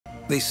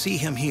They see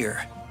him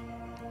here.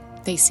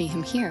 They see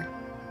him here.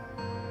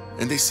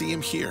 And they see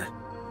him here.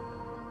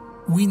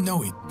 We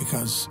know it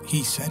because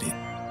he said it.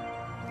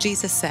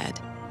 Jesus said,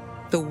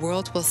 "The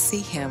world will see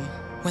him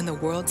when the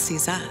world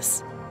sees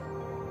us."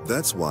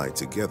 That's why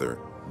together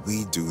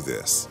we do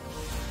this.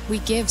 We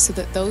give so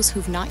that those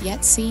who've not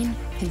yet seen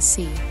can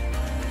see.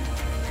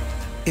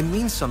 It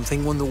means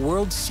something when the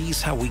world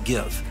sees how we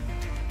give.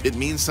 It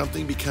means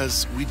something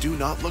because we do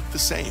not look the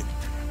same.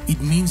 It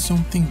means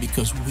something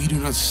because we do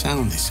not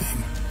sound the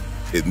same.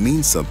 It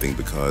means something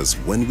because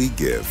when we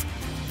give,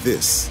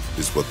 this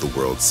is what the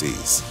world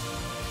sees.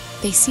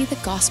 They see the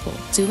gospel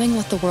doing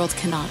what the world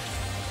cannot.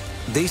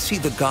 They see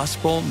the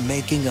gospel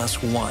making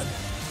us one.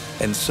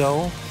 And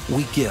so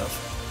we give.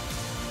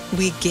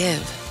 We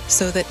give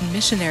so that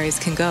missionaries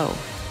can go.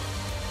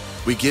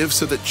 We give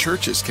so that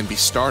churches can be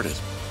started,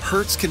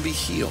 hurts can be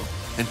healed,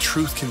 and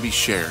truth can be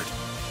shared.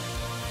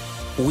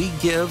 We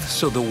give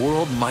so the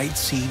world might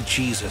see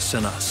Jesus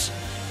in us.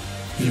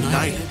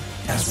 United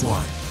as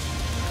one.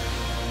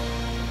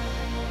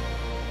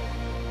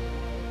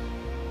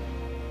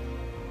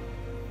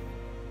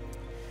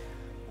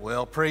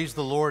 Well, praise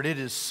the Lord. It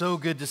is so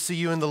good to see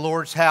you in the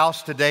Lord's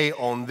house today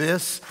on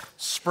this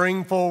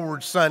Spring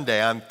Forward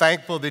Sunday. I'm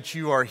thankful that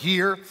you are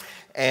here,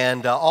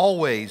 and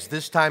always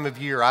this time of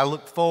year I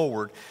look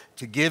forward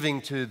to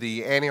giving to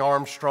the Annie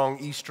Armstrong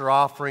Easter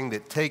offering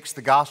that takes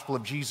the gospel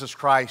of Jesus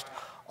Christ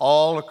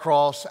all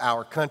across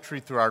our country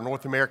through our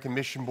North American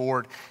Mission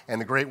Board and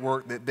the great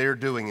work that they're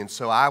doing. And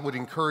so I would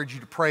encourage you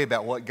to pray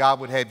about what God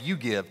would have you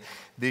give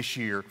this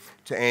year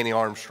to Annie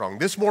Armstrong.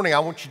 This morning I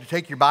want you to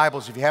take your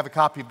Bibles, if you have a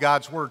copy of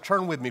God's Word,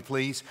 turn with me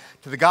please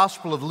to the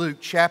Gospel of Luke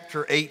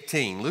chapter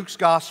 18. Luke's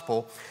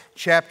Gospel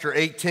chapter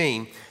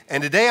 18.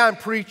 And today I'm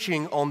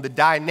preaching on the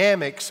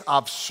dynamics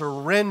of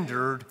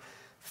surrendered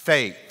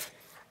faith.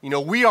 You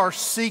know, we are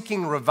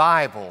seeking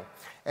revival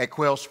at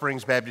Quail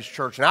Springs Baptist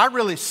Church. And I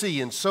really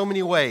see in so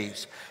many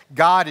ways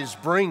God is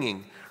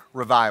bringing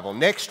revival.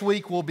 Next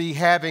week we'll be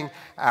having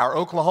our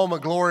Oklahoma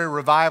Glory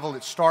Revival.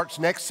 It starts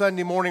next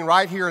Sunday morning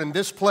right here in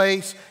this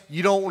place.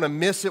 You don't want to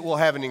miss it. We'll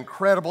have an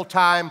incredible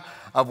time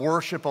of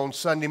worship on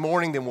Sunday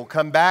morning. Then we'll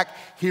come back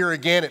here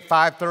again at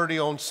 5:30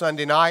 on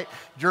Sunday night.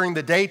 During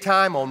the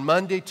daytime on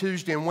Monday,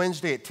 Tuesday, and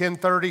Wednesday at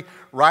 10:30,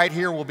 right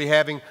here we'll be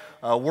having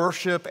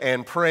worship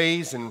and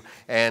praise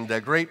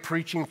and great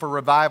preaching for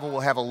revival.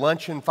 We'll have a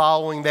luncheon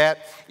following that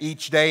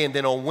each day. And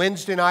then on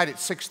Wednesday night at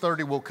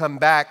 6:30, we'll come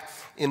back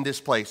in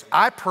this place.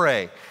 I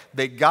pray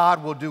that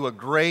God will do a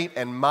great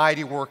and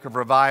mighty work of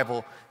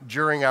revival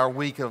during our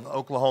week of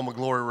Oklahoma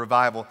Glory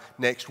Revival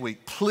next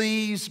week.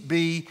 Please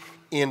be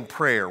in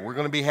prayer. We're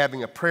going to be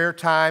having a prayer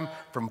time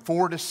from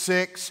 4 to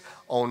 6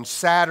 on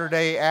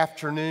Saturday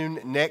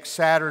afternoon, next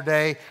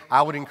Saturday.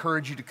 I would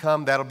encourage you to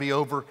come. That'll be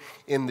over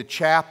in the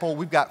chapel.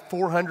 We've got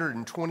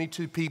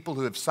 422 people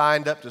who have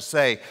signed up to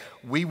say,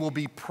 we will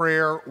be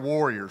prayer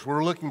warriors.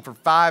 We're looking for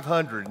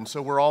 500, and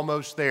so we're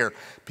almost there.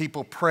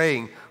 People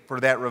praying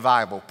for that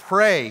revival.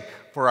 Pray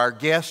for our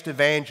guest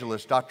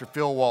evangelist, Dr.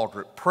 Phil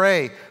Waldrop.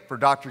 Pray for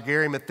Dr.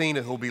 Gary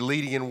Mathena, who will be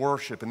leading in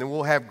worship. And then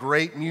we'll have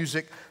great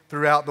music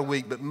throughout the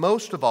week. But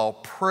most of all,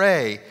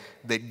 pray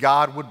that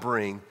God would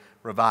bring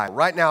revival.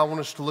 Right now, I want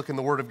us to look in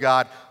the Word of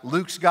God.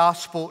 Luke's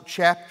Gospel,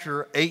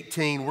 chapter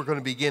 18. We're going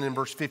to begin in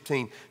verse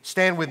 15.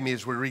 Stand with me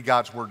as we read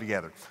God's Word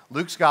together.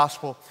 Luke's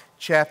Gospel,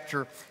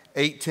 chapter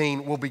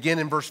 18. We'll begin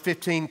in verse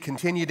 15,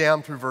 continue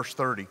down through verse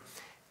 30.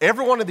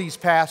 Every one of these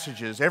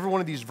passages, every one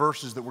of these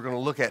verses that we're going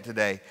to look at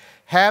today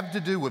have to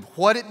do with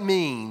what it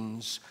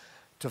means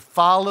to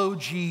follow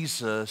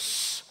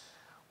Jesus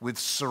with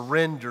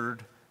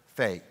surrendered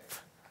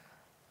faith.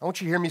 I want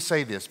you to hear me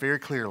say this very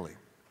clearly.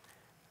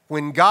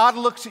 When God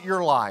looks at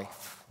your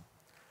life,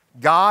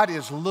 God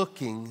is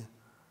looking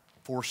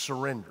for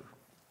surrender.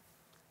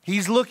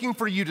 He's looking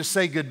for you to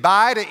say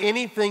goodbye to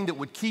anything that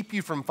would keep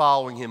you from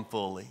following Him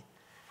fully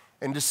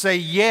and to say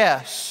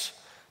yes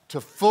to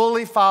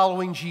fully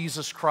following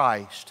Jesus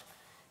Christ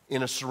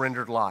in a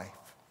surrendered life.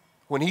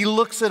 When He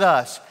looks at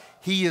us,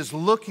 He is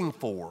looking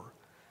for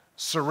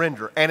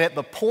surrender. And at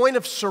the point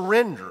of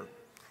surrender,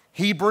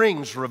 He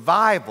brings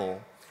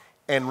revival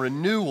and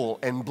renewal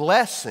and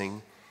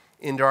blessing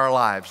into our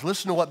lives.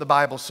 Listen to what the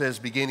Bible says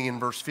beginning in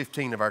verse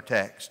 15 of our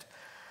text.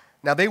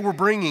 Now they were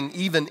bringing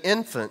even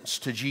infants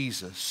to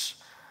Jesus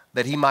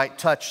that He might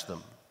touch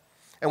them.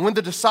 And when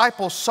the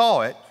disciples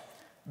saw it,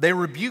 they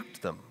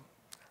rebuked them.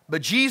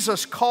 But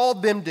Jesus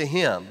called them to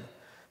Him,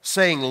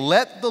 saying,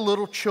 "Let the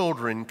little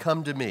children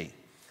come to me,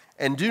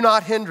 and do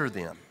not hinder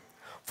them,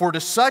 for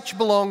to such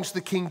belongs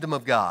the kingdom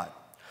of God.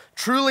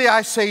 Truly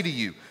I say to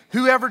you,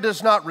 whoever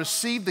does not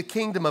receive the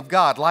kingdom of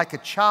God like a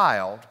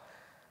child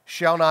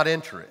shall not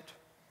enter it."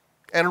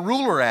 And a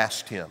ruler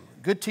asked Him,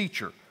 "Good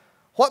teacher,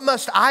 what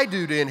must I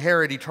do to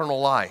inherit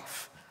eternal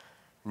life?"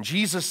 And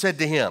Jesus said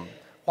to him,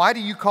 "Why do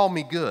you call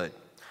me good?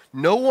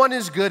 No one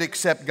is good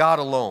except God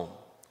alone.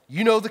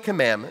 You know the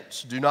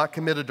commandments: do not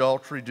commit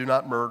adultery, do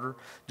not murder,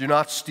 do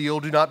not steal,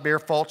 do not bear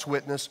false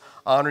witness,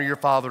 honor your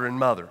father and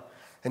mother."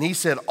 And he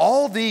said,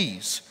 "All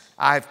these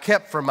I have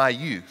kept from my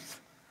youth."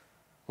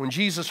 When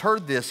Jesus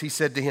heard this, he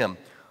said to him,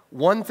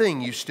 "One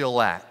thing you still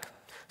lack.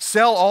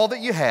 Sell all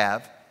that you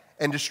have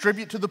and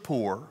distribute to the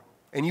poor,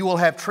 and you will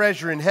have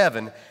treasure in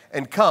heaven,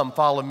 and come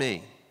follow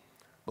me."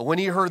 But when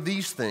he heard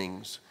these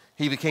things,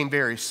 he became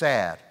very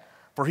sad,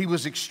 for he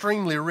was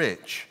extremely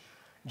rich.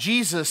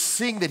 Jesus,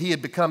 seeing that he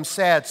had become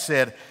sad,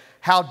 said,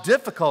 "How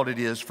difficult it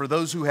is for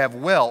those who have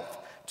wealth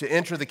to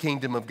enter the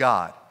kingdom of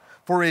God.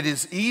 For it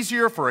is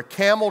easier for a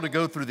camel to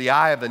go through the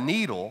eye of a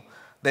needle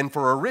than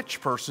for a rich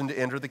person to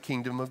enter the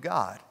kingdom of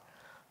God."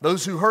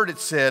 Those who heard it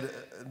said,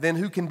 "Then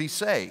who can be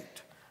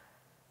saved?"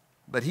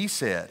 But he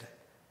said,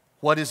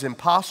 "What is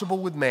impossible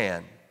with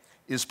man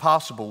is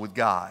possible with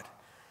God."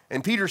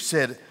 And Peter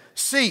said,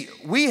 "See,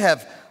 we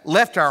have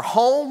left our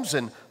homes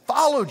and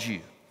followed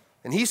you."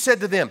 And he said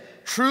to them,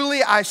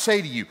 "Truly I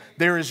say to you,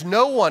 there is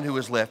no one who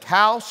has left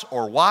house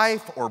or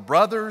wife or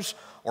brothers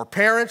or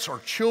parents or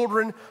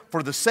children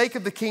for the sake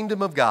of the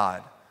kingdom of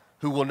God,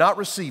 who will not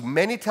receive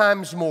many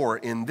times more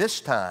in this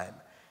time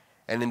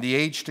and in the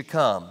age to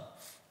come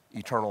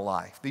eternal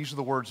life." These are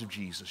the words of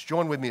Jesus.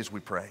 Join with me as we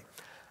pray.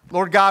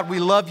 Lord God, we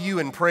love you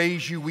and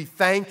praise you. We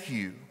thank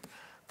you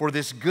for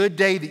this good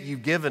day that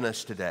you've given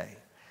us today.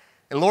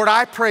 And Lord,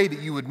 I pray that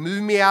you would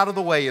move me out of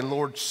the way and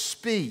Lord,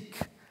 speak,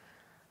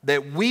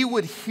 that we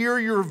would hear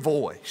your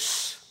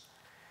voice.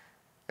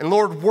 And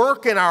Lord,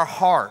 work in our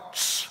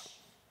hearts,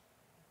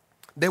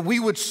 that we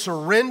would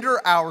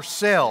surrender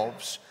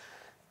ourselves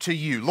to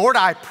you. Lord,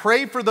 I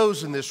pray for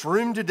those in this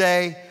room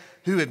today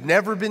who have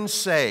never been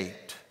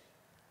saved.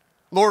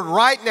 Lord,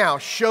 right now,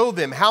 show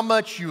them how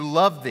much you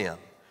love them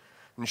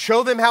and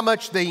show them how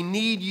much they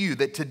need you,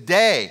 that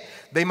today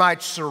they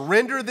might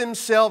surrender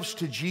themselves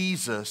to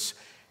Jesus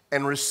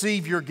and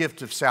receive your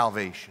gift of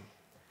salvation.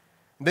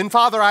 And then,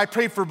 Father, I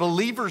pray for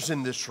believers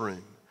in this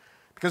room,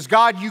 because,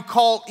 God, you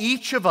call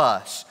each of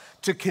us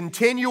to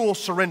continual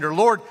surrender.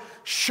 Lord,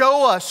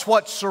 show us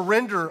what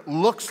surrender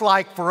looks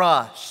like for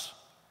us.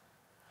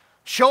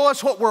 Show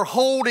us what we're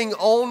holding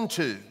on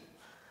to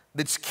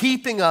that's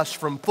keeping us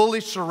from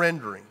fully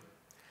surrendering.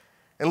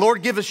 And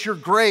Lord, give us your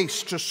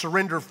grace to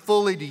surrender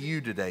fully to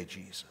you today,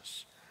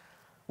 Jesus.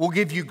 We'll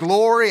give you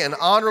glory and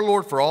honor,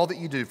 Lord, for all that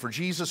you do. For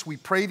Jesus, we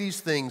pray these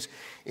things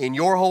in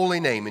your holy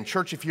name. And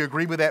church, if you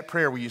agree with that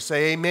prayer, will you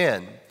say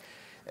amen?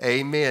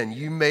 Amen.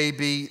 You may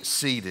be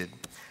seated.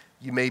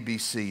 You may be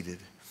seated.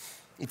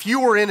 If you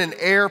were in an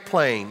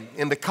airplane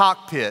in the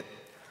cockpit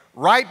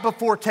right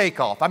before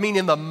takeoff, I mean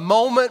in the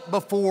moment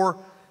before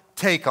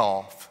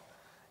takeoff,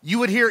 you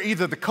would hear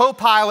either the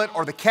co-pilot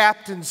or the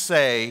captain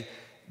say,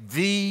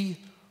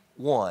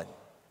 V1.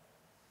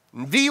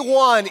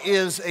 V1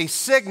 is a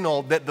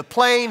signal that the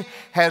plane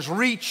has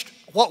reached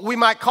what we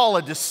might call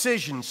a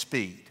decision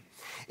speed.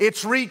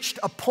 It's reached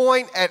a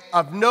point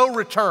of no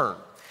return,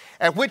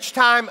 at which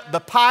time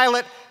the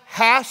pilot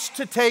has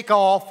to take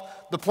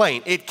off the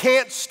plane. It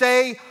can't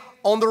stay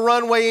on the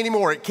runway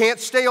anymore. It can't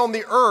stay on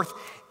the earth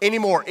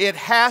anymore. It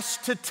has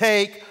to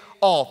take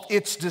off.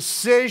 It's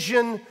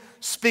decision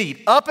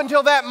speed. Up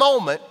until that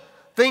moment,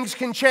 things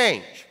can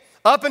change.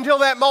 Up until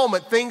that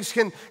moment, things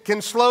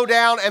can slow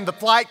down and the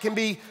flight can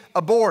be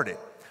aborted.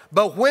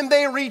 But when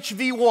they reach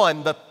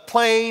V1, the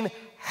plane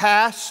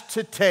has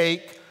to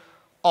take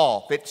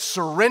off. It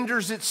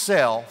surrenders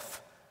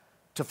itself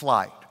to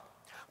flight.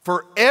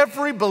 For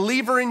every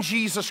believer in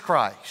Jesus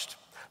Christ,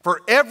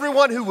 for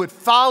everyone who would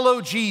follow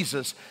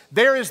Jesus,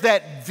 there is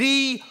that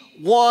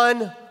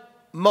V1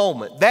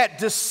 moment, that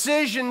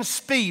decision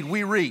speed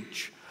we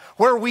reach,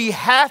 where we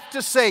have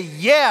to say,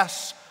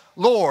 yes,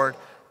 Lord,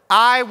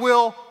 I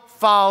will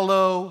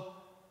follow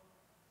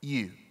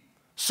you.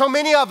 So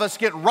many of us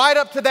get right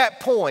up to that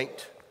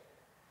point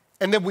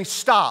and then we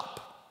stop.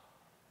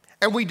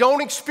 And we don't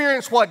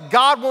experience what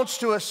God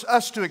wants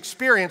us to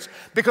experience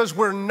because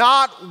we're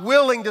not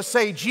willing to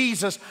say,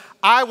 Jesus,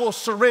 I will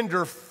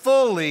surrender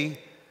fully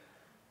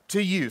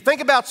to you.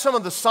 Think about some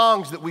of the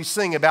songs that we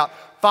sing about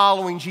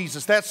following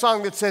Jesus. That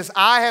song that says,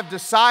 I have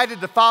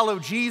decided to follow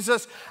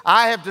Jesus.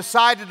 I have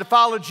decided to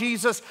follow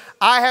Jesus.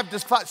 I have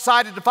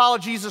decided to follow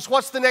Jesus.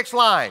 What's the next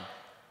line?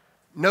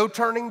 No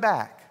turning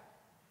back.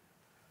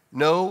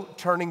 No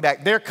turning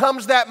back. There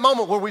comes that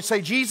moment where we say,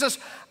 Jesus,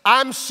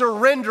 I'm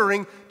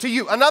surrendering to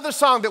you. Another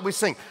song that we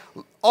sing,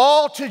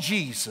 all to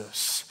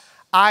Jesus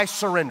I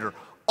surrender.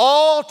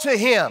 All to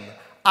him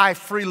I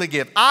freely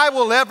give. I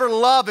will ever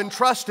love and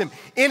trust him.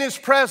 In his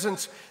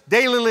presence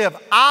daily live.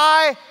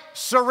 I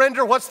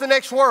surrender. What's the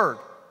next word?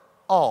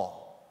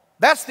 All.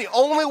 That's the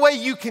only way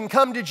you can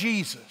come to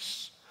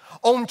Jesus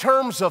on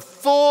terms of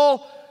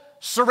full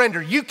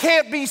surrender. You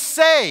can't be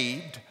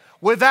saved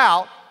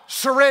without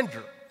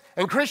surrender.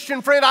 And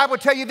Christian friend, I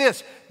would tell you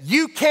this,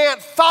 you can't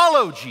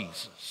follow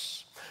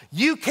Jesus.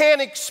 You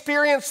can't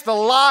experience the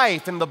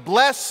life and the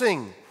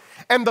blessing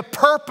and the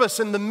purpose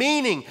and the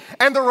meaning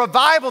and the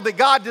revival that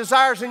God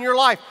desires in your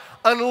life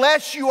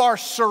unless you are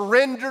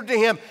surrendered to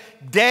him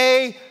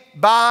day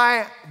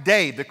by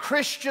day. The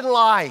Christian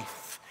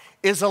life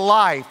is a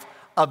life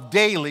of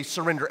daily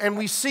surrender. And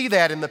we see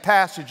that in the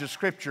passage of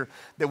Scripture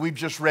that we've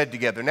just read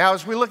together. Now,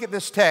 as we look at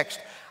this text,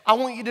 I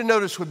want you to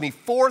notice with me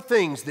 4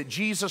 things that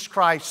Jesus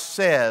Christ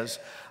says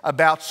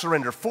about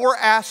surrender. 4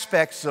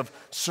 aspects of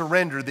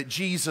surrender that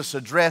Jesus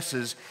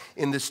addresses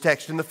in this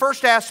text. And the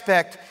first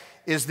aspect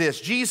is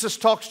this. Jesus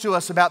talks to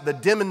us about the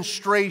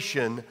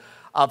demonstration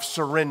of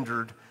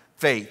surrendered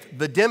faith.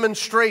 The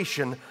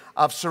demonstration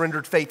of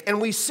surrendered faith. And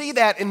we see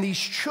that in these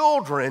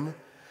children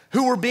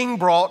who were being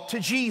brought to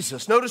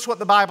Jesus. Notice what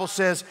the Bible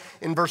says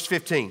in verse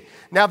 15.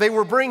 Now they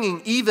were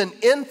bringing even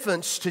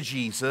infants to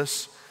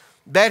Jesus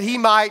that he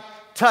might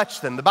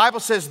touch them. The Bible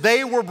says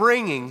they were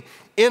bringing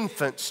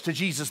infants to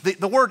Jesus.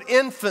 The word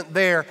infant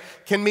there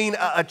can mean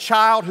a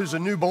child who's a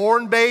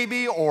newborn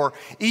baby or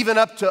even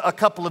up to a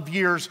couple of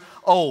years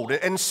old.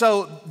 And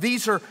so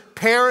these are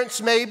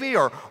parents maybe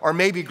or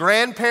maybe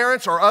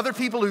grandparents or other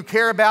people who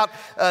care about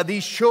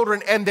these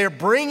children, and they're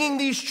bringing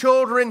these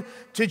children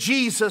to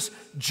Jesus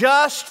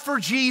just for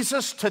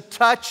Jesus to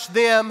touch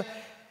them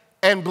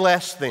and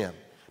bless them.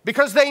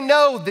 Because they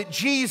know that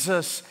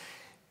Jesus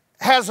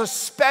has a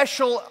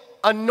special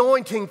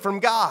anointing from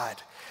God.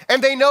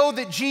 And they know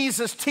that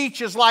Jesus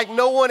teaches like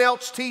no one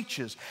else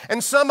teaches.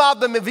 And some of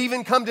them have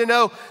even come to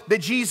know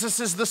that Jesus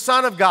is the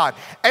Son of God.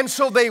 And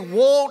so they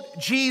want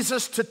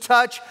Jesus to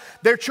touch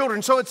their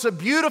children. So it's a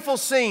beautiful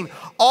scene.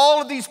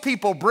 All of these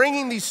people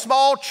bringing these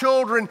small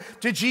children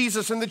to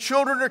Jesus. And the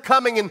children are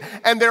coming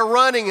and they're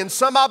running. And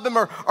some of them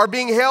are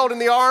being held in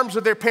the arms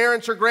of their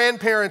parents or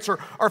grandparents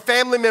or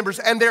family members.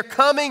 And they're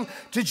coming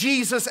to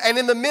Jesus. And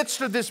in the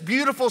midst of this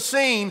beautiful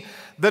scene,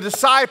 the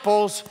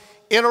disciples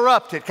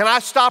interrupted. Can I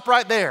stop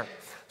right there?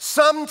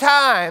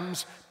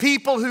 Sometimes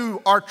people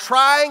who are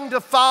trying to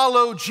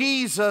follow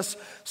Jesus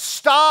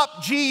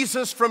stop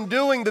Jesus from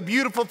doing the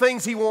beautiful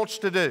things he wants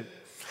to do.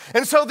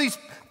 And so these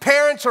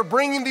parents are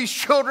bringing these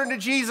children to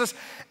Jesus,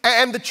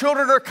 and the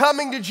children are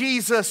coming to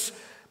Jesus,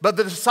 but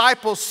the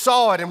disciples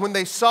saw it, and when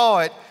they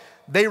saw it,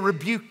 they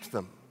rebuked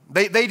them.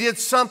 They did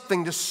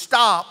something to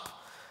stop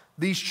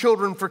these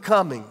children from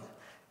coming.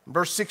 In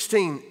verse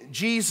 16,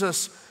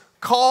 Jesus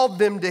called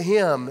them to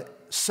him,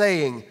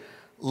 saying,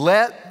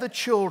 "Let the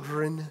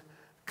children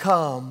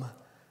come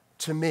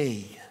to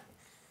me,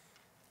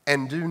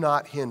 and do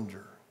not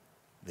hinder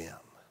them."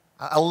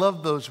 I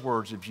love those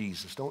words of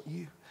Jesus, don't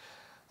you?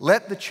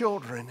 Let the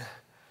children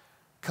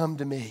come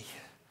to me.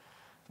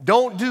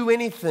 Don't do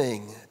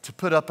anything to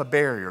put up a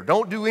barrier.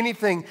 Don't do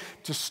anything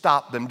to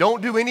stop them.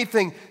 Don't do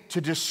anything to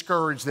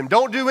discourage them.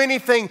 Don't do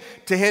anything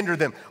to hinder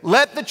them.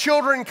 Let the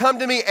children come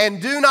to me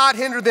and do not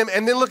hinder them.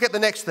 And then look at the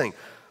next thing.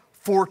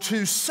 For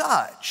to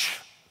such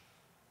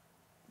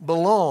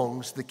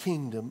belongs the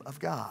kingdom of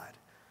God.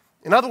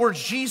 In other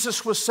words,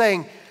 Jesus was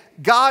saying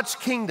God's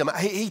kingdom,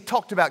 he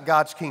talked about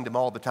God's kingdom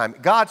all the time.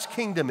 God's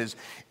kingdom is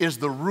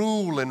the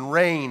rule and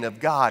reign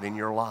of God in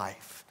your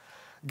life.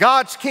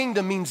 God's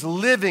kingdom means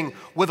living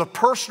with a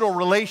personal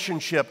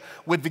relationship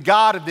with the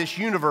God of this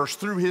universe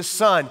through his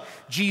Son,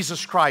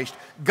 Jesus Christ.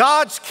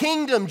 God's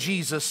kingdom,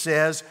 Jesus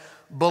says,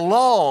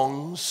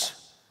 belongs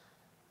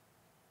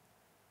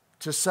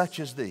to such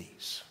as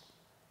these,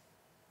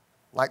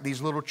 like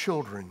these little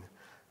children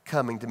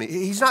coming to me.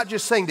 He's not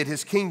just saying that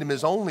his kingdom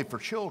is only for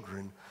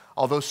children,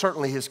 although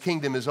certainly his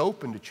kingdom is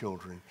open to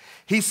children.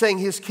 He's saying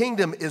his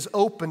kingdom is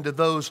open to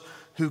those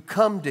who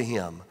come to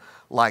him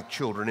like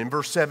children. In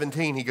verse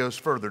 17, he goes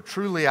further.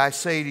 Truly I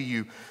say to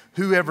you,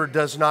 whoever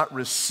does not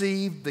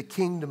receive the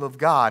kingdom of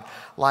God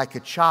like a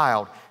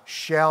child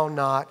shall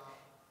not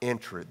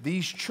enter it.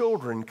 These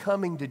children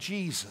coming to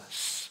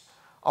Jesus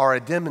are a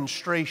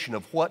demonstration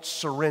of what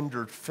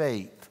surrendered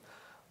faith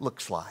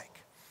looks like.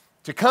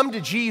 To come to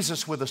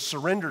Jesus with a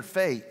surrendered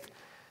faith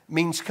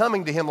means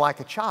coming to him like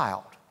a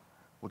child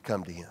would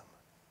come to him.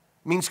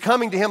 It means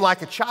coming to him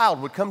like a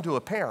child would come to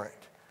a parent.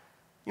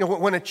 You know,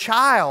 when a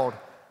child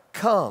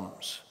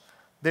comes,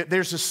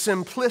 there's a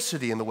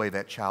simplicity in the way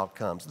that child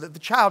comes. The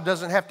child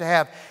doesn't have to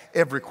have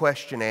every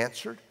question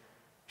answered.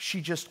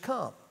 She just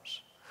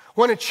comes.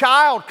 When a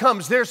child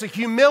comes, there's a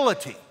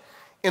humility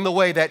in the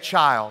way that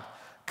child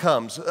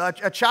comes.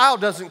 A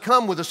child doesn't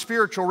come with a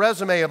spiritual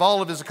resume of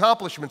all of his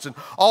accomplishments and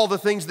all the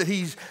things that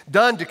he's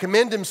done to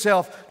commend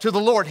himself to the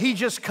Lord. He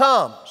just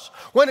comes.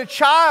 When a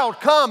child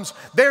comes,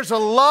 there's a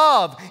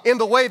love in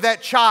the way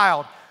that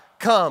child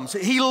comes.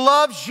 He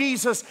loves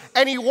Jesus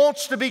and he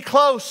wants to be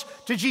close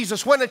to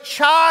Jesus. When a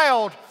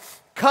child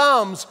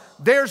comes,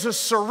 there's a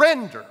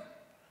surrender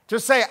to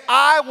say,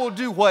 I will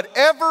do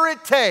whatever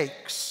it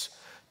takes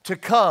to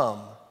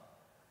come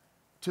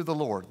to the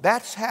Lord.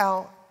 That's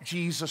how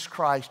Jesus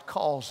Christ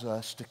calls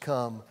us to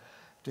come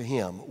to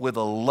him, with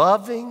a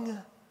loving,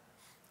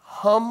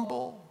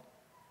 humble,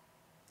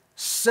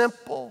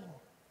 simple,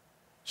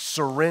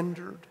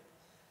 surrendered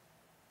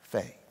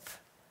faith.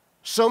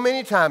 So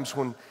many times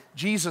when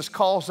Jesus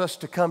calls us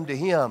to come to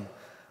him,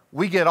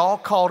 we get all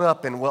caught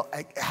up in, well,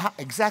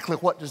 exactly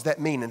what does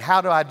that mean? And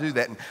how do I do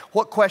that? And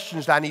what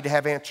questions do I need to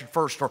have answered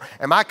first? Or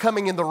am I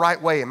coming in the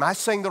right way? Am I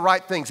saying the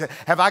right things?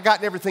 Have I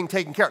gotten everything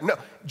taken care of? No,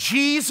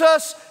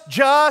 Jesus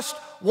just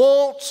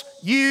wants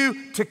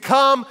you to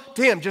come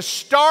to him. Just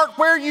start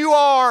where you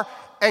are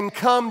and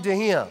come to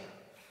him.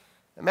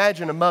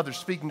 Imagine a mother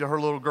speaking to her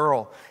little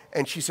girl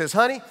and she says,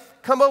 honey,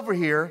 come over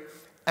here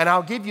and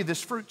I'll give you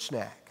this fruit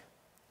snack.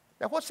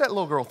 Now, what's that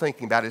little girl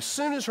thinking about? As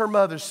soon as her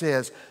mother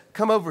says,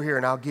 come over here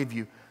and I'll give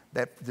you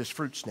this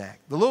fruit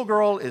snack, the little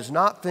girl is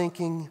not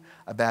thinking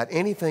about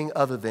anything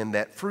other than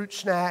that fruit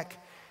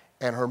snack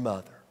and her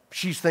mother.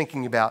 She's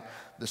thinking about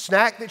the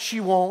snack that she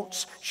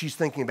wants. She's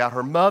thinking about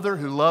her mother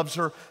who loves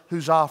her,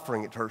 who's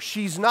offering it to her.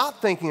 She's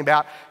not thinking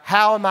about,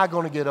 how am I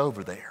going to get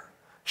over there?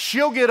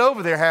 She'll get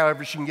over there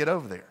however she can get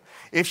over there.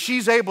 If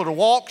she's able to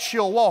walk,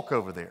 she'll walk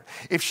over there.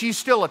 If she's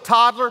still a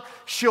toddler,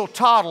 she'll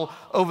toddle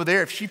over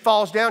there. If she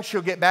falls down,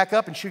 she'll get back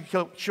up and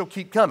she'll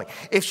keep coming.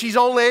 If she's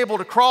only able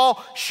to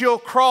crawl, she'll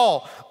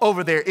crawl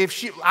over there.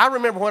 I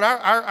remember when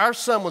our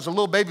son was a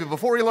little baby,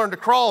 before he learned to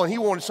crawl and he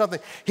wanted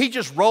something, he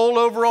just rolled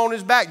over on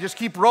his back, just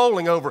keep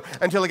rolling over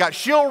until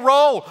she'll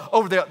roll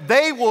over there.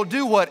 They will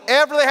do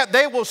whatever they have.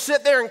 They will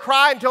sit there and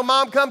cry until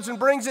mom comes and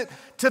brings it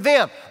to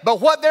them.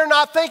 But what they're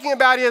not thinking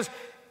about is,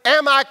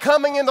 am I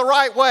coming in the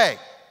right way?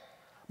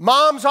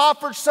 Mom's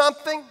offered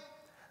something,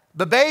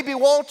 the baby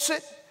wants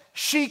it,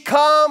 she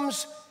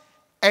comes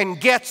and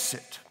gets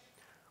it.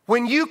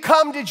 When you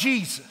come to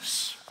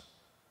Jesus,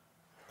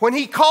 when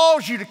he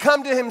calls you to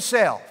come to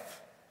himself,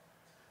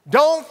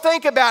 don't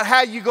think about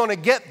how you're going to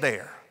get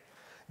there.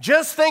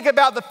 Just think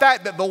about the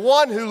fact that the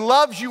one who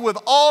loves you with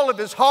all of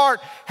his heart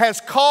has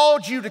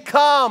called you to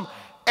come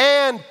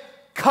and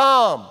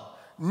come.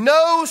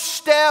 No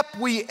step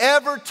we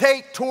ever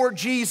take toward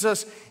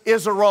Jesus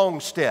is a wrong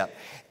step.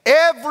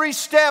 Every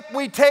step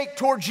we take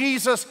toward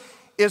Jesus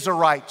is a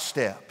right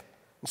step.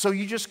 And so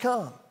you just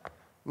come.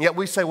 And yet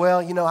we say,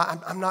 well, you know,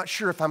 I'm not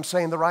sure if I'm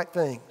saying the right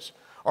things,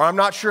 or I'm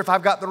not sure if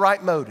I've got the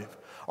right motive,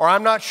 or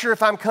I'm not sure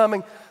if I'm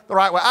coming the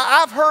right way.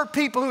 I've heard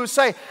people who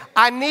say,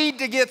 I need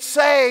to get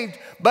saved,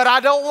 but I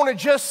don't want to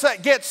just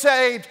get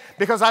saved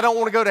because I don't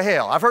want to go to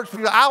hell. I've heard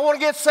people say, I want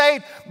to get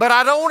saved, but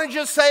I don't want to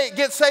just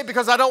get saved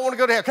because I don't want to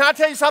go to hell. Can I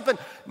tell you something?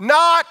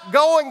 Not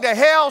going to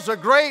hell is a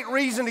great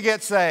reason to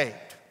get saved.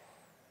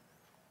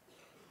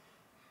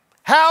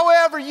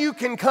 However you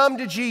can come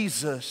to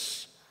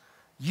Jesus,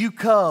 you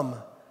come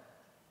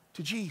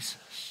to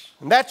Jesus.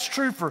 And that's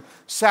true for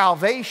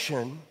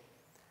salvation,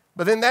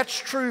 but then that's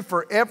true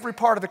for every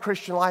part of the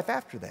Christian life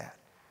after that.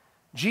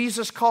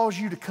 Jesus calls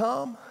you to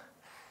come,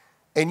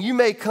 and you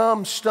may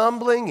come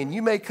stumbling, and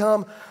you may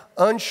come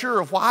unsure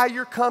of why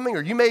you're coming,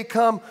 or you may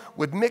come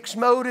with mixed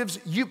motives,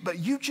 but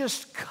you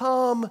just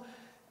come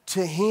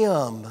to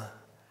him,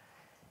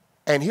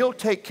 and he'll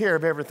take care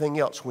of everything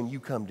else when you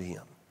come to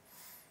him.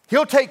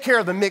 He'll take care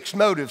of the mixed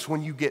motives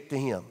when you get to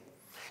him.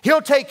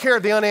 He'll take care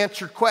of the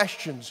unanswered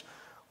questions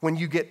when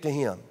you get to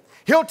him.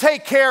 He'll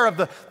take care of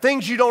the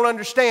things you don't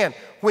understand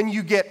when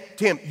you get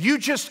to him. You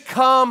just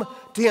come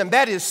to him.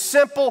 That is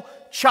simple,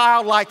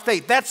 childlike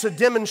faith. That's a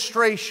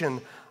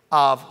demonstration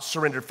of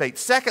surrendered faith.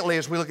 Secondly,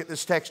 as we look at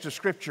this text of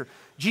Scripture,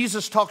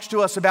 Jesus talks to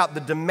us about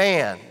the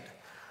demand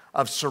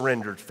of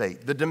surrendered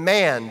faith. The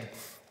demand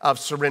of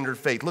surrendered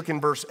faith. Look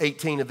in verse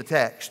 18 of the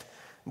text.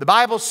 The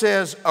Bible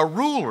says, a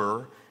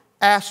ruler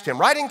asked him,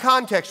 right in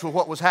context with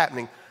what was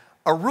happening,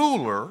 a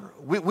ruler,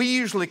 we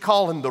usually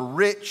call him the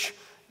rich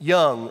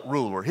young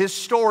ruler. His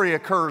story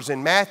occurs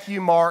in Matthew,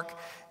 Mark,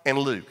 and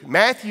Luke.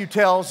 Matthew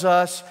tells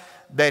us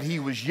that he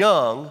was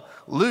young.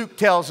 Luke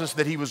tells us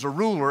that he was a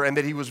ruler and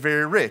that he was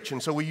very rich.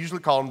 And so we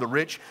usually call him the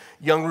rich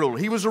young ruler.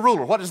 He was a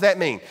ruler. What does that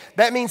mean?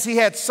 That means he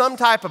had some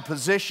type of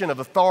position of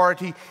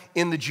authority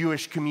in the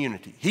Jewish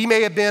community. He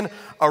may have been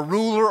a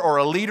ruler or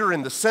a leader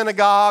in the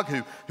synagogue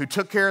who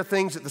took care of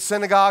things at the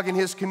synagogue in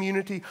his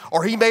community.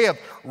 Or he may have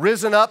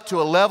risen up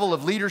to a level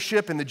of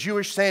leadership in the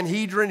Jewish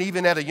Sanhedrin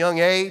even at a young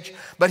age.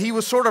 But he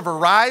was sort of a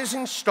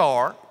rising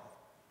star,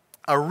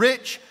 a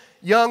rich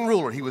young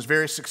ruler. He was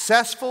very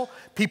successful.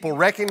 People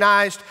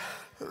recognized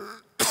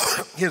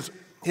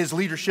his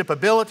leadership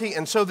ability.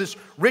 And so this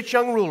rich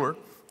young ruler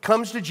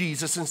comes to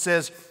Jesus and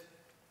says,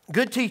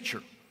 good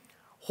teacher,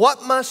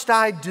 what must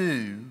I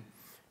do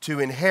to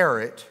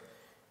inherit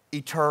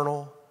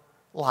eternal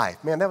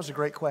life? Man, that was a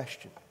great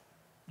question.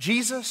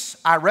 Jesus,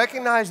 I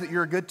recognize that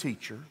you're a good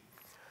teacher.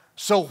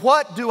 So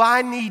what do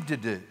I need to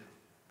do?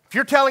 If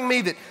you're telling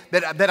me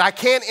that I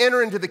can't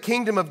enter into the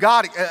kingdom of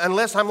God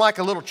unless I'm like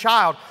a little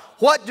child,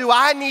 what do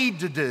I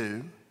need to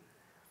do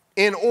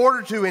in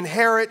order to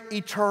inherit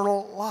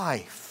eternal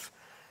life?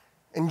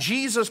 And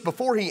Jesus,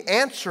 before he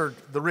answered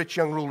the rich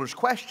young ruler's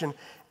question,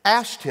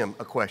 asked him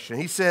a question.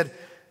 He said,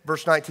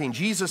 verse 19,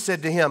 Jesus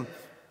said to him,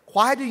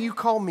 why do you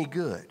call me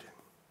good?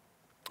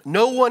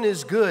 No one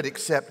is good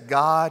except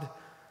God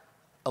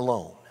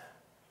alone.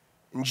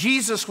 And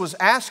Jesus was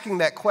asking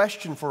that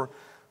question for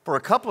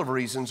a couple of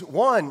reasons.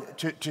 One,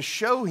 to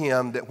show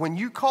him that when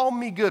you call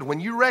me good,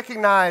 when you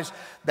recognize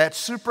that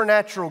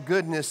supernatural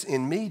goodness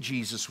in me,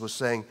 Jesus was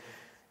saying,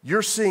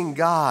 you're seeing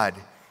God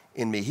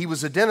in me. He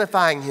was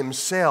identifying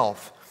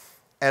himself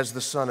as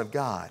the Son of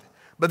God.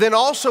 But then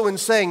also in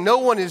saying no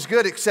one is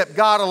good except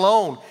God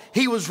alone,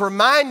 he was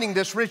reminding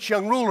this rich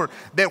young ruler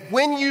that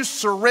when you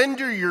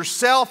surrender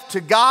yourself to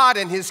God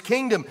and his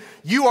kingdom,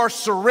 you are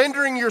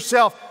surrendering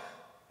yourself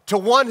to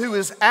one who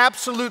is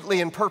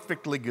absolutely and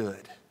perfectly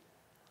good.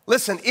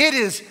 Listen, it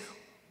is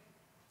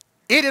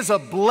It is a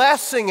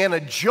blessing and a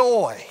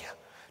joy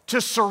to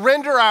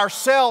surrender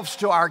ourselves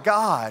to our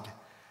God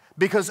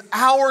because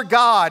our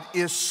God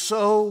is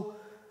so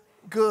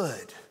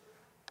good.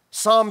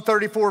 Psalm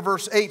 34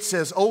 verse 8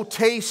 says, "Oh,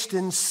 taste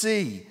and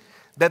see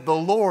that the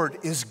Lord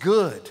is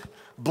good.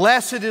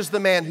 Blessed is the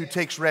man who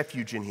takes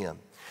refuge in him."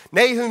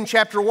 Nahum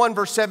chapter 1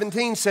 verse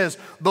 17 says,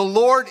 "The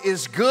Lord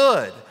is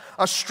good,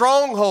 a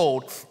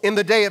stronghold in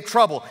the day of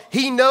trouble.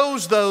 He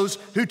knows those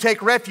who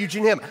take refuge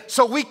in him."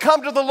 So we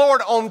come to the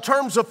Lord on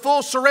terms of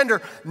full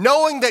surrender,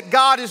 knowing that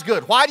God is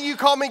good. Why do you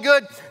call me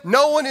good?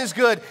 No one is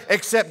good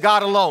except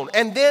God alone.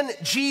 And then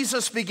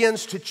Jesus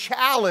begins to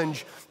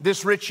challenge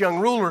this rich young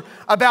ruler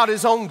about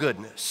his own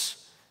goodness.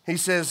 He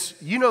says,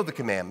 you know the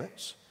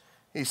commandments.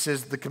 He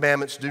says the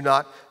commandments: do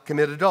not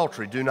commit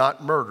adultery, do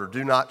not murder,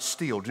 do not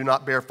steal, do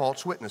not bear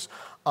false witness,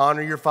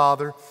 honor your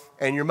father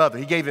and your mother.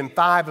 He gave him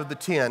 5 of the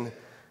 10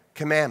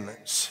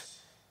 commandments.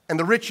 And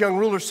the rich young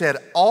ruler said,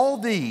 all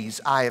these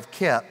I have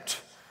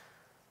kept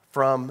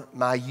from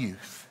my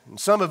youth. And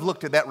some have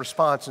looked at that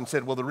response and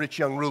said, well, the rich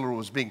young ruler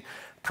was being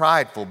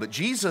prideful. But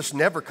Jesus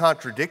never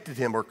contradicted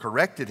him or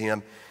corrected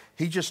him.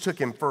 He just took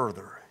him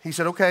further. He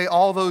said, okay,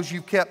 all those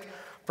you've kept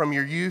from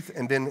your youth.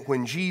 And then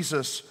when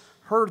Jesus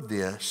heard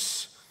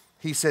this,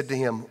 he said to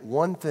him,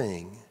 one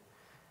thing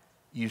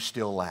you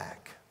still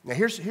lack. Now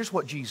here's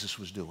what Jesus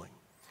was doing.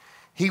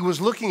 He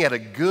was looking at a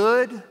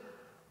good,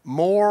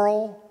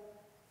 moral,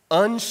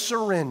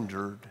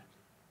 unsurrendered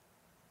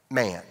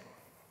man.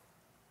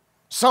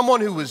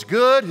 Someone who was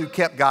good, who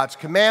kept God's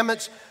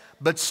commandments,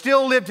 but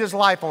still lived his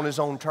life on his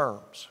own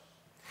terms.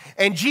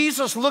 And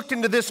Jesus looked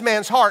into this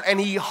man's heart and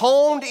he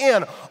honed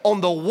in on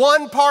the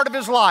one part of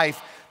his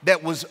life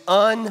that was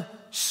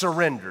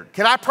unsurrendered.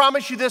 Can I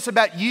promise you this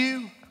about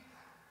you?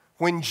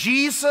 When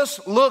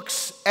Jesus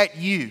looks at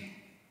you,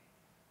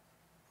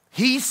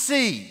 he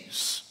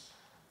sees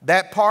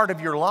that part of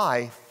your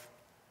life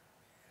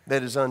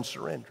that is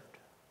unsurrendered.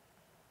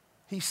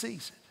 He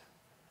sees it.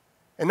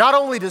 And not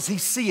only does he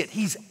see it,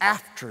 he's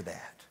after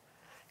that.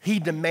 He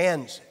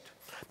demands it.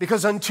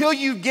 Because until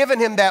you've given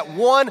him that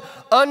one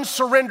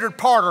unsurrendered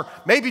part, or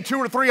maybe 2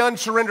 or 3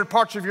 unsurrendered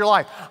parts of your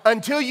life,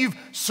 until you've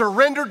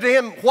surrendered to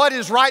him what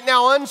is right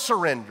now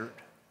unsurrendered,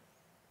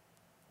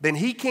 then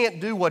he can't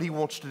do what he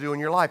wants to do in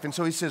your life. And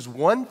so he says,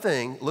 one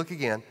thing, look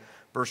again,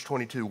 verse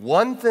 22,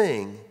 one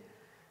thing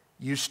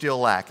you still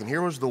lack. And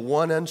here was the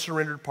one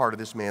unsurrendered part of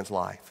this man's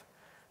life.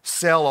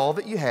 Sell all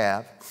that you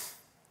have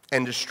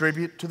and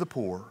distribute to the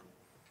poor,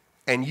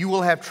 and you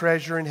will have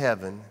treasure in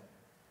heaven,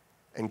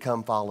 and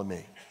come follow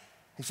me.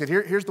 He said,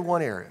 here's the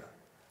one area.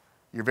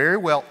 You're very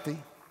wealthy,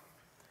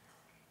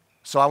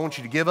 so I want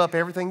you to give up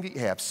everything that you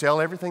have,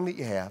 sell everything that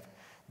you have,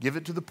 give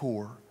it to the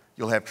poor,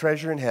 you'll have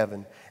treasure in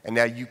heaven, and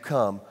now you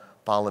come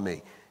follow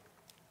me.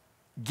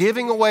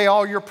 Giving away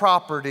all your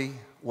property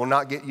will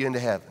not get you into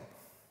heaven.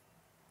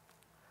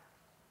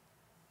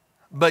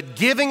 But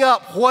giving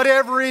up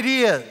whatever it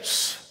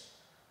is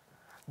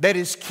that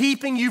is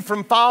keeping you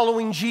from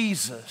following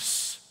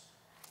Jesus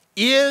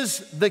is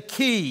the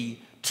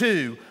key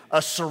to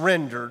a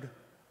surrendered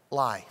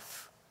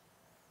life.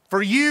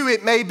 For you,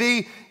 it may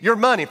be your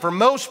money. For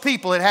most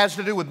people, it has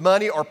to do with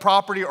money or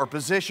property or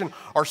position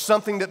or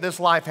something that this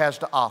life has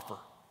to offer.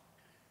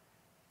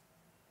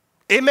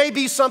 It may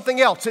be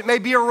something else. It may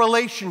be a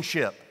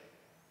relationship.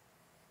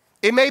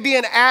 It may be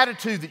an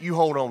attitude that you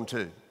hold on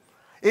to.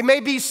 It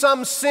may be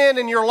some sin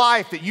in your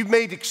life that you've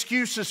made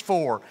excuses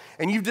for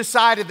and you've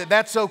decided that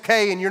that's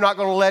okay and you're not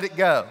going to let it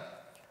go.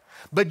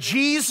 But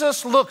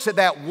Jesus looks at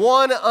that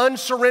one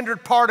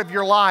unsurrendered part of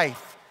your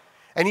life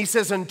and he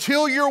says,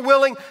 until you're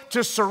willing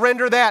to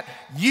surrender that,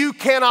 you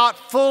cannot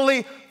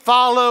fully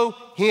follow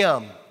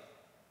him.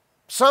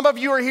 Some of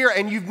you are here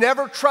and you've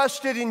never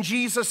trusted in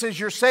Jesus as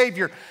your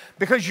Savior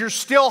because you're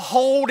still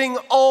holding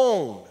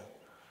on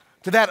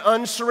to that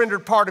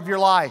unsurrendered part of your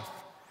life.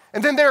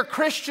 And then there are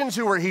Christians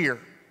who are here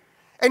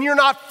and you're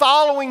not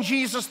following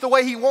Jesus the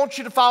way he wants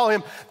you to follow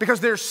him because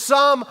there's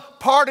some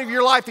part of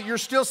your life that you're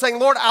still saying,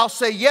 Lord, I'll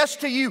say yes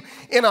to you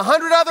in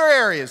 100 other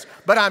areas,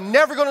 but I'm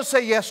never going to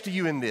say yes to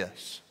you in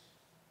this.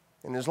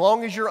 And as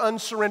long as you're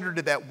unsurrendered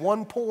at that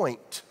one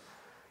point,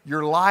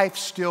 your life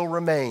still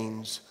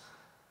remains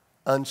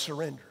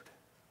unsurrendered.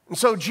 And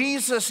so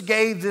Jesus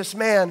gave this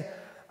man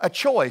a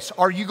choice.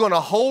 Are you going to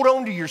hold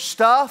on to your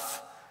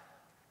stuff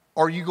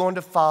or are you going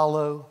to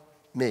follow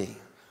me?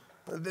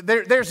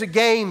 There's a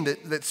game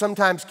that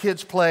sometimes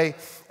kids play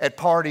at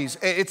parties.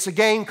 It's a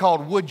game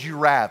called Would You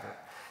Rather.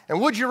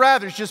 And Would You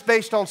Rather is just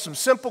based on some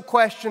simple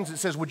questions. It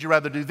says, would you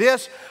rather do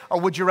this or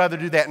would you rather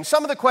do that? And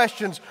some of the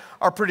questions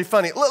are pretty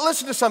funny.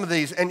 Listen to some of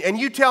these and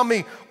you tell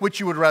me which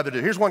you would rather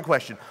do. Here's one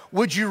question.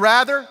 Would you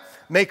rather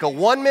make a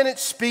 1-minute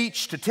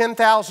speech to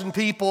 10,000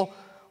 people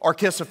or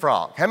kiss a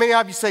frog? How many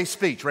of you say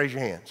speech? Raise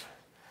your hands.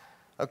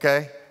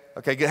 Okay,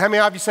 good. How many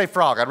of you say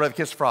frog? I'd rather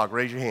kiss a frog.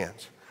 Raise your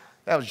hands.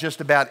 That was just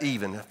about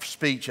even,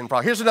 speech and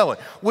frog. Here's another one.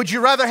 Would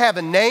you rather have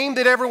a name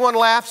that everyone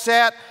laughs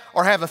at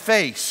or have a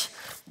face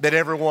that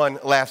everyone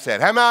laughs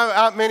at?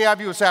 How many of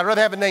you would say, I'd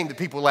rather have a name that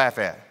people laugh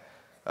at?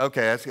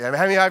 Okay, how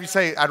many of you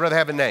say, I'd rather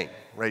have a name?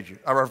 raise your,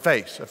 or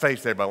face. A face,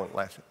 everybody went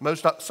last.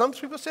 Some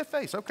people said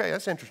face. Okay,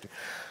 that's interesting.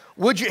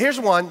 Here's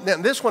one. Now,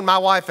 this one my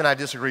wife and I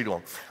disagreed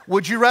on.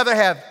 Would you rather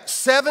have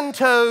 7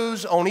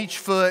 toes on each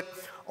foot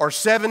or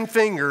 7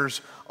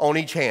 fingers on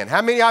each hand?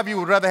 How many of you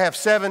would rather have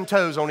 7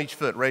 toes on each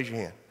foot? Raise your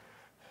hand.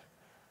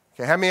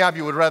 Okay, how many of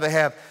you would rather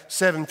have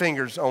 7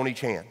 fingers on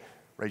each hand?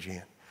 Raise your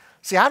hand.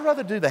 See, I'd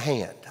rather do the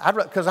hand.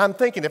 Because I'm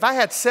thinking if I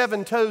had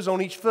 7 toes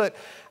on each foot,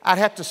 I'd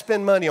have to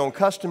spend money on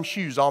custom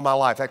shoes all my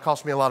life. That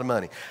cost me a lot of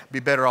money. Be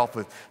better off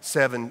with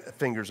 7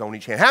 fingers on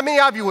each hand. How many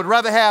of you would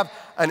rather have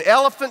an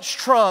elephant's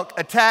trunk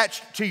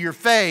attached to your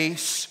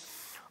face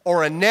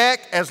or a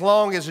neck as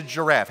long as a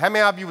giraffe? How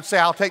many of you would say,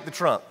 I'll take the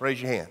trunk? Raise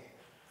your hand.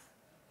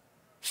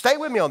 Stay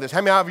with me on this.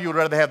 How many of you would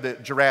rather have the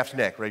giraffe's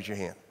neck? Raise your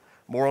hand.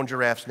 More on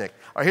giraffe's neck.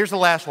 All right, here's the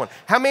last one.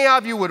 How many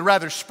of you would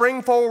rather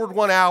spring forward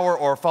 1 hour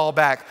or fall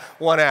back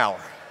 1 hour?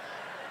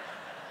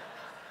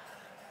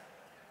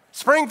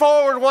 Spring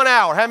forward 1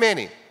 hour. How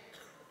many?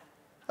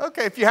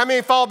 Okay, how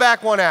many fall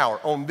back 1 hour?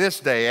 On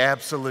this day,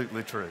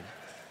 absolutely true.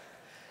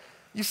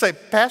 You say,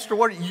 Pastor,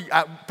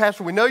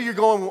 Pastor, we know you're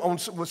going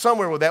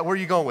somewhere with that. Where are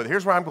you going with it?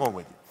 Here's where I'm going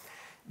with you.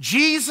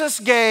 Jesus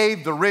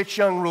gave the rich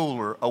young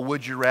ruler a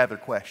would you rather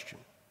question.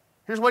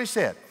 Here's what he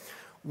said.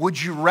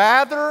 Would you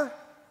rather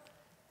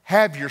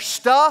have your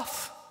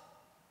stuff,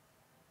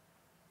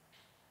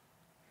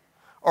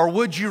 or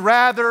would you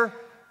rather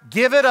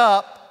give it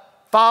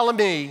up, follow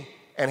me,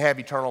 and have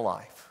eternal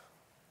life?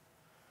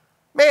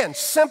 Man,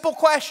 simple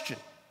question.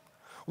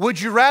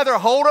 Would you rather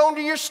hold on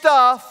to your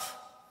stuff,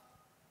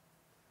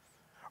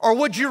 or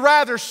would you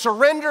rather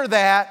surrender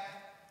that,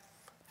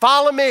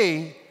 follow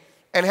me,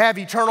 and have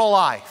eternal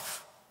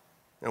life?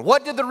 And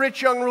what did the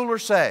rich young ruler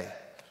say?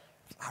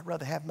 I'd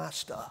rather have my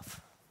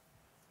stuff.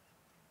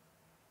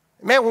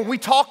 Man, when we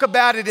talk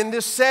about it in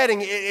this setting,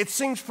 it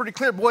seems pretty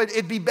clear. Boy,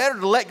 it'd be better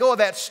to let go of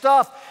that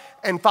stuff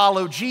and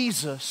follow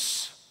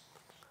Jesus.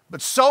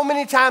 But so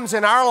many times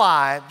in our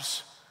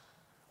lives,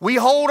 we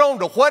hold on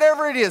to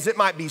whatever it is. It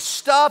might be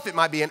stuff, it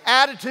might be an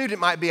attitude, it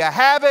might be a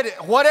habit,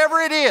 whatever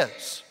it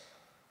is.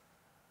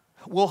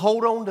 We'll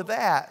hold on to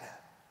that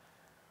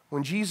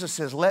when Jesus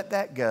says, let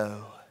that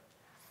go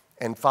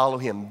and follow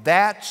him.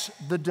 That's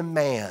the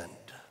demand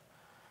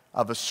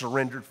of a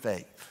surrendered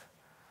faith.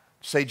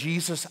 Say,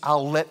 Jesus,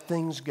 I'll let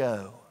things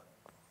go.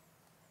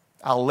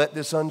 I'll let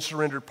this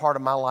unsurrendered part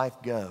of my life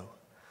go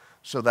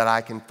so that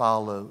I can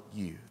follow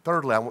you.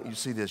 Thirdly, I want you to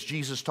see this.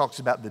 Jesus talks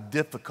about the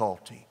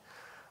difficulty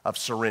of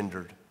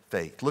surrendered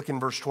faith. Look in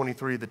verse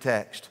 23 of the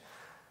text.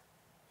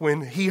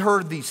 When he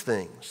heard these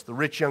things, the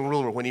rich young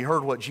ruler, when he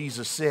heard what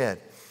Jesus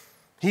said,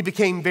 he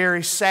became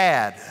very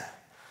sad,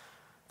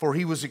 for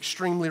he was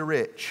extremely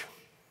rich.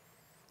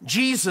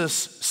 Jesus,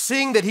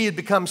 seeing that he had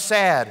become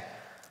sad,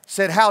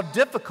 said how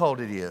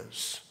difficult it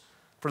is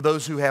for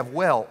those who have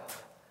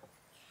wealth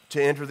to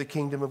enter the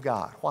kingdom of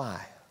God.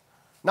 Why?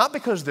 Not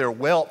because their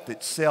wealth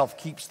itself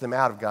keeps them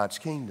out of God's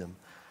kingdom,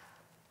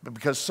 but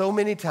because so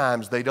many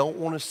times they don't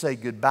want to say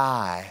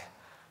goodbye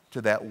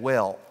to that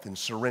wealth and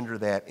surrender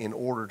that in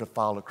order to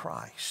follow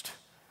Christ.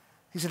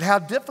 He said how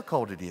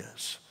difficult it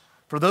is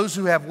for those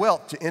who have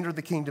wealth to enter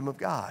the kingdom of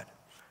God.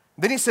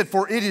 Then he said,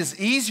 for it is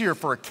easier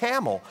for a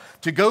camel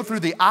to go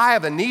through the eye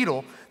of a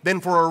needle than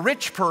for a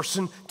rich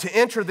person to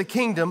enter the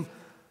kingdom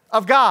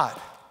of God.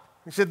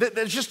 He said,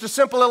 that's just a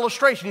simple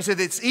illustration. He said,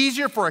 it's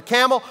easier for a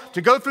camel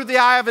to go through the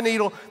eye of a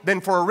needle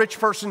than for a rich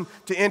person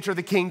to enter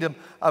the kingdom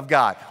of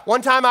God.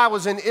 One time I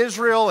was in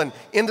Israel and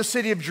in the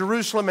city of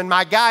Jerusalem, and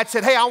my guide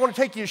said, hey, I want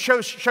to take you to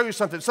show you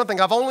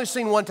something I've only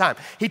seen one time.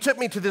 He took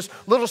me to this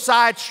little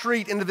side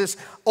street into this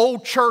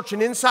old church,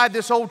 and inside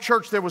this old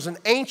church there was an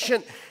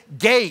ancient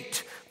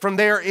gate from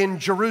there in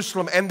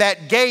Jerusalem, and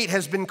that gate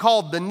has been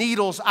called the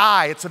Needle's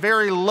Eye. It's a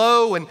very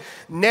low and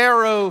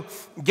narrow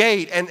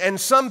gate,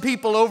 and some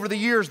people over the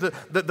years,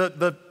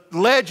 the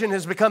legend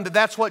has become that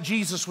that's what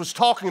Jesus was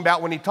talking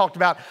about when he talked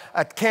about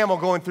a camel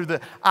going through the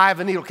eye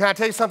of a needle. Can I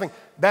tell you something?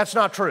 That's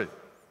not true.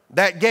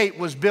 That gate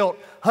was built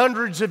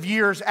hundreds of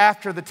years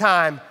after the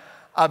time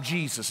of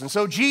Jesus. And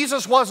so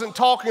Jesus wasn't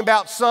talking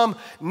about some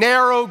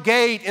narrow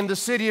gate in the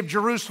city of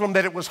Jerusalem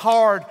that it was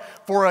hard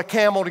for a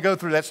camel to go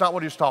through. That's not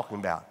what he was talking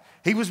about.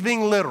 He was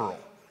being literal.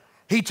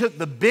 He took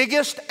the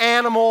biggest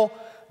animal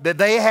that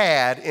they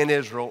had in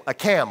Israel, a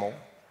camel,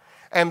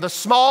 and the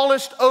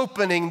smallest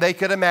opening they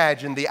could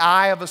imagine, the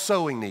eye of a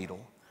sewing needle.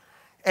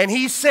 And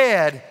he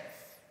said,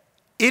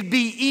 it'd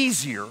be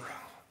easier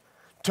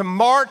to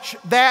march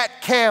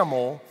that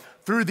camel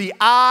through the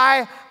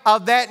eye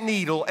of that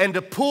needle and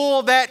to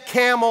pull that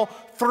camel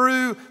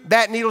through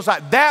that needle's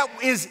eye. That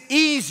is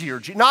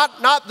easier,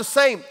 not the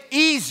same,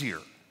 easier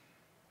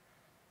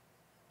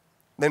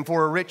than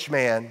for a rich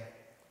man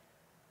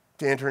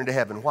to enter into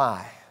heaven.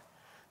 Why?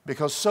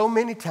 Because so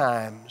many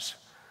times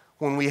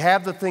when we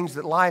have the things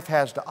that life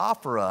has to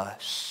offer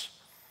us,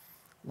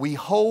 we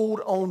hold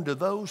on to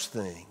those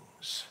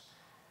things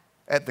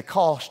at the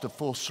cost of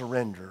full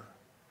surrender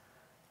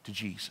to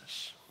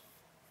Jesus.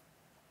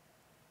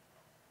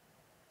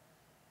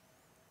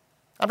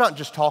 I'm not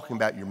just talking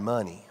about your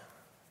money.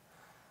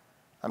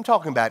 I'm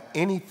talking about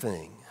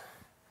anything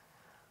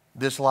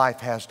this life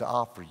has to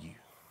offer you?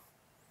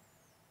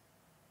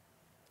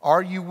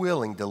 Are you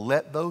willing to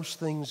let those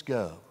things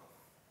go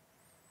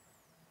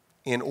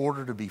in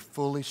order to be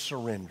fully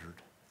surrendered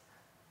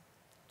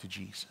to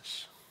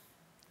Jesus?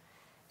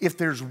 If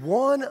there's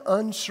one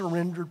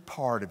unsurrendered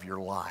part of your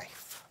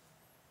life,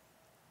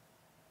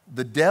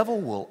 the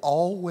devil will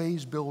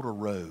always build a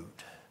road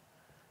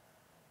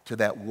to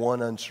that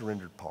one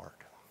unsurrendered part.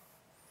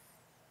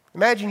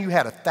 Imagine you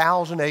had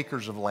 1,000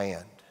 acres of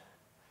land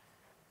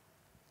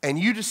and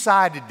you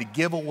decided to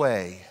give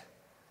away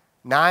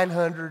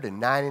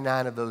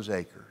 999 of those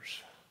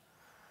acres,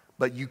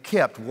 but you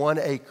kept 1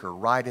 acre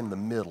right in the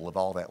middle of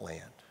all that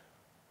land.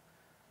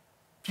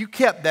 If you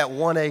kept that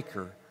 1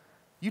 acre,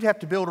 you'd have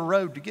to build a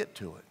road to get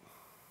to it.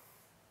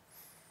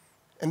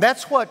 And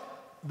that's what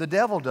the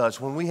devil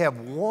does when we have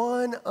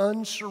one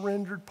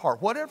unsurrendered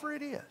part, whatever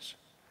it is.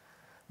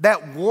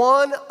 That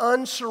one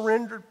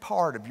unsurrendered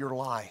part of your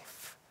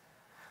life,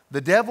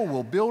 the devil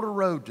will build a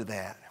road to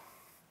that,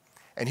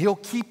 and he'll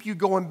keep you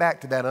going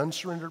back to that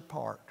unsurrendered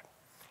part.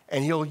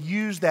 And he'll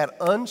use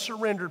that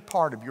unsurrendered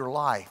part of your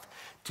life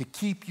to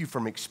keep you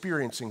from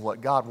experiencing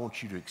what God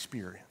wants you to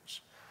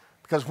experience.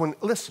 Because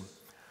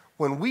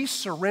when we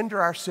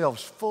surrender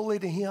ourselves fully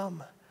to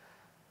him,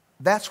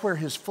 that's where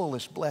his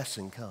fullest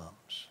blessing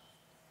comes.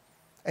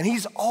 And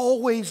he's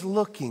always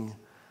looking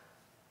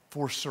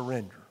for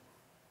surrender.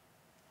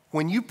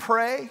 When you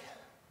pray,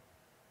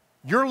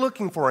 you're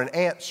looking for an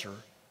answer.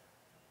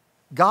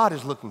 God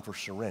is looking for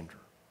surrender.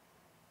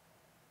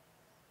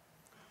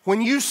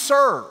 When you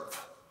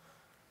serve,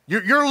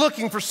 you're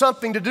looking for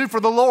something to do for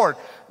the Lord.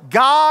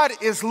 God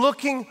is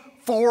looking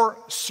for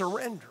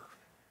surrender.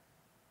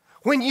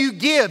 When you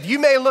give, you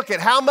may look at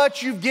how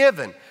much you've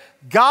given.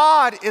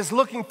 God is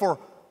looking for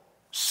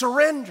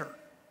surrender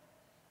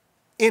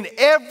in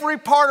every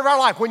part of our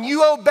life. When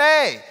you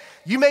obey,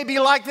 you may be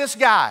like this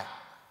guy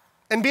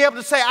and be able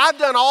to say, I've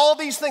done all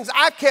these things.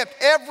 I've kept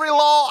every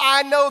law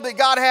I know that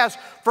God has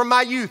from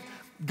my youth.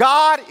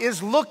 God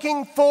is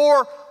looking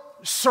for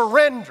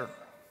surrender.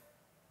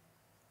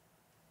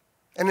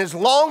 And as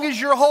long as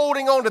you're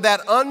holding on to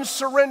that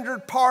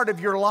unsurrendered part of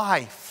your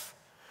life,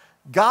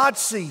 God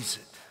sees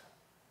it.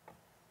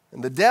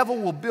 And the devil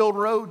will build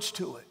roads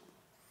to it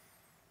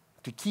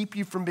to keep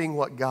you from being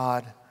what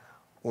God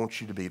wants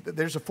you to be. But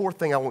there's a fourth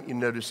thing I want you to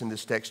notice in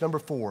this text. Number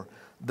 4,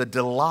 the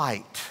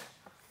delight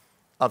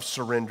of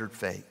surrendered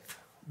faith.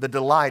 The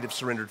delight of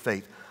surrendered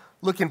faith.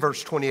 Look in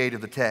verse 28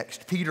 of the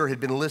text. Peter had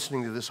been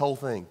listening to this whole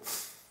thing.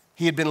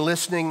 He had been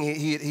listening.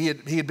 He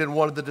had been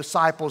one of the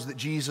disciples that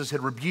Jesus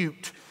had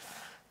rebuked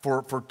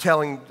for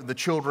telling the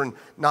children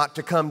not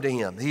to come to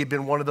him. He had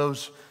been one of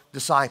those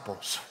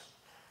disciples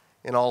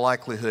in all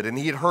likelihood. And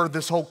he had heard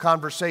this whole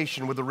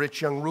conversation with the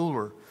rich young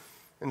ruler.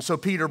 And so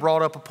Peter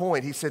brought up a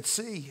point. He said,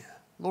 see,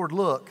 Lord,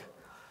 look,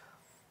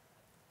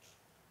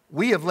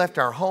 we have left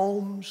our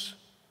homes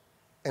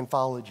and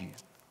followed you.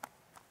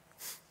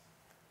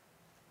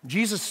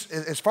 Jesus,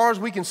 as far as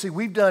we can see,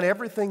 we've done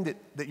everything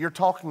that you're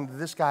talking to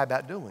this guy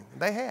about doing.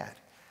 They had.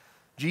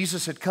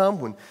 Jesus had come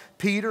when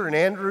Peter and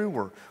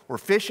Andrew were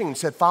fishing and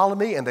said, follow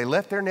me, and they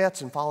left their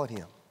nets and followed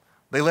him.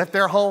 They left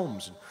their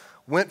homes and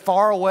went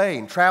far away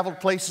and traveled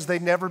places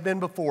they'd never been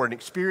before and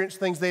experienced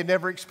things they'd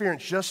never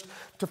experienced just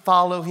to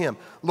follow him.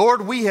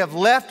 Lord, we have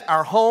left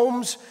our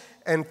homes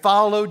and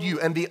followed you.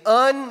 And the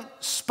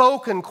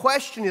unspoken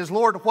question is,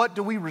 Lord, what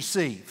do we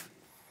receive?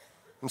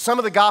 In some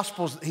of the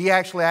Gospels, he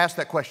actually asked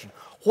that question.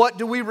 What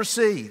do we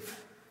receive?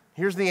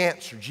 Here's the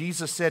answer.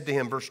 Jesus said to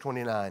him, verse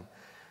 29,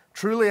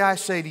 truly I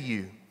say to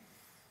you,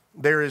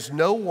 there is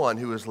no one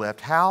who has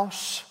left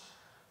house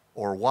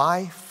or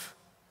wife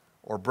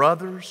or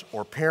brothers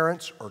or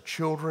parents or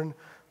children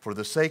for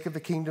the sake of the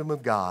kingdom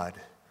of God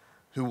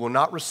who will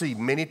not receive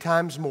many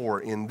times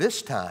more in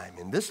this time,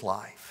 in this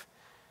life,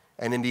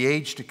 and in the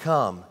age to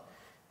come,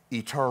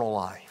 eternal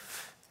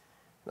life.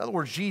 In other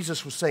words,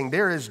 Jesus was saying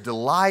there is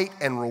delight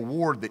and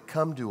reward that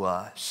come to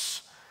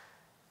us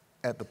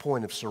at the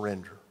point of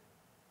surrender.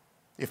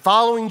 If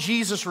following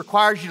Jesus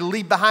requires you to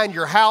leave behind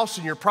your house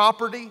and your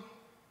property,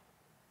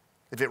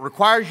 if it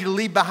requires you to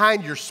leave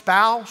behind your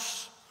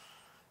spouse,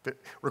 if it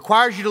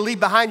requires you to leave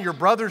behind your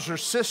brothers or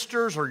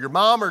sisters or your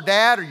mom or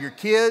dad or your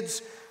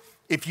kids,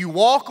 if you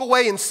walk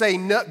away and say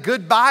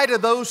goodbye to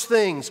those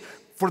things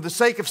for the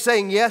sake of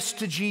saying yes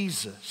to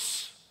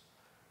Jesus,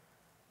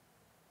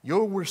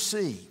 you'll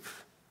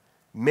receive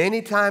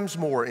many times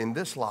more in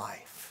this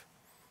life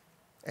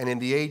and in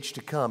the age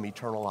to come,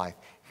 eternal life.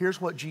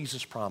 Here's what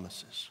Jesus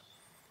promises.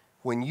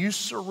 When you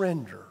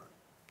surrender,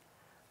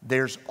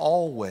 there's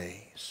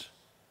always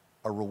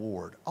a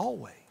reward,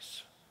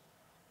 always.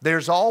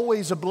 There's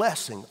always a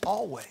blessing,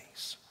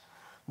 always.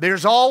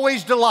 There's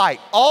always delight,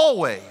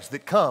 always,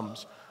 that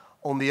comes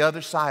on the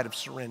other side of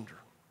surrender.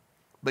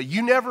 But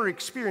you never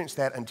experience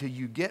that until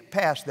you get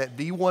past that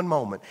V1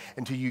 moment,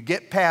 until you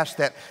get past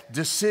that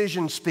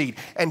decision speed,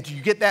 and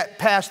you get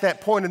past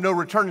that point of no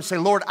return and say,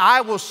 Lord, I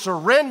will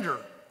surrender.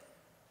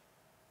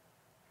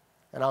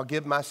 And I'll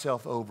give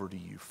myself over to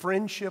you.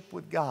 Friendship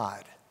with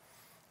God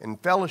and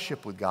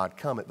fellowship with God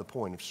come at the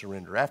point of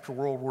surrender. After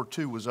World War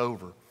II was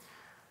over,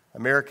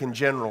 American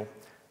General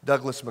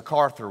Douglas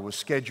MacArthur was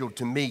scheduled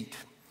to meet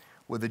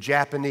with a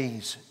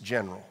Japanese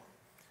general.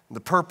 The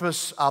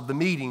purpose of the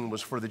meeting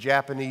was for the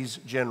Japanese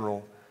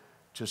general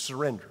to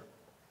surrender.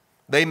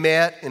 They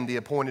met in the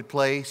appointed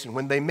place, and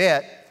when they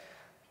met,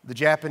 the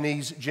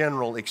Japanese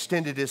general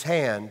extended his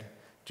hand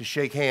to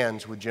shake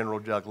hands with General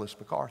Douglas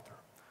MacArthur.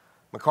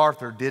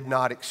 MacArthur did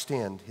not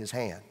extend his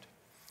hand.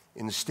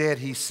 Instead,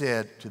 he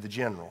said to the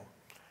general,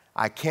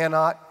 "I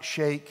cannot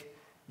shake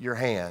your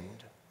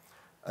hand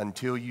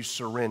until you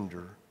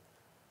surrender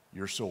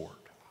your sword."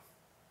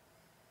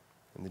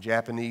 And the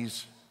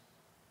Japanese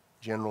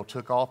general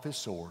took off his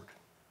sword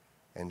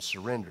and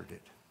surrendered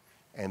it.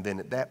 And then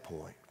at that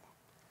point,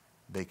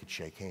 they could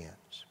shake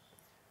hands.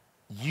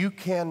 You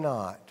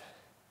cannot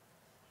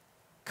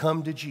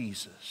come to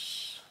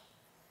Jesus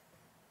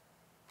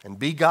and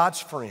be God's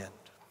friend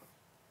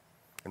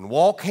and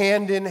walk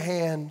hand in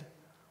hand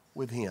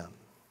with Him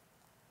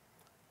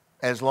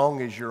as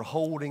long as you're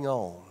holding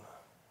on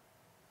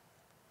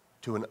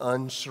to an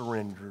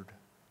unsurrendered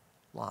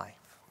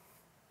life.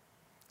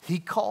 He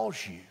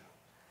calls you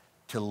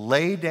to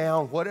lay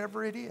down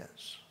whatever it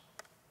is.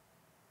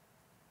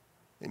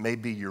 It may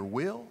be your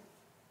will.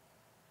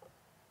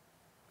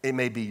 It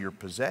may be your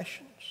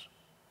possessions.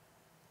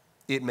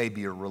 It may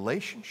be a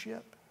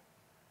relationship.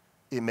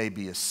 It may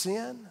be a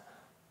sin.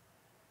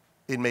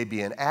 It may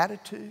be an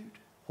attitude.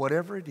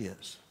 Whatever it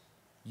is,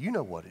 you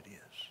know what it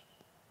is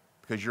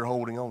because you're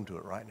holding on to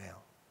it right now.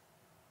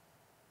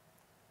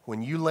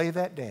 When you lay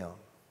that down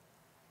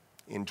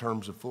in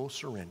terms of full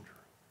surrender,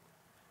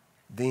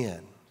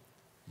 then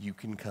you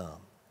can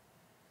come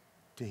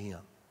to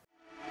Him.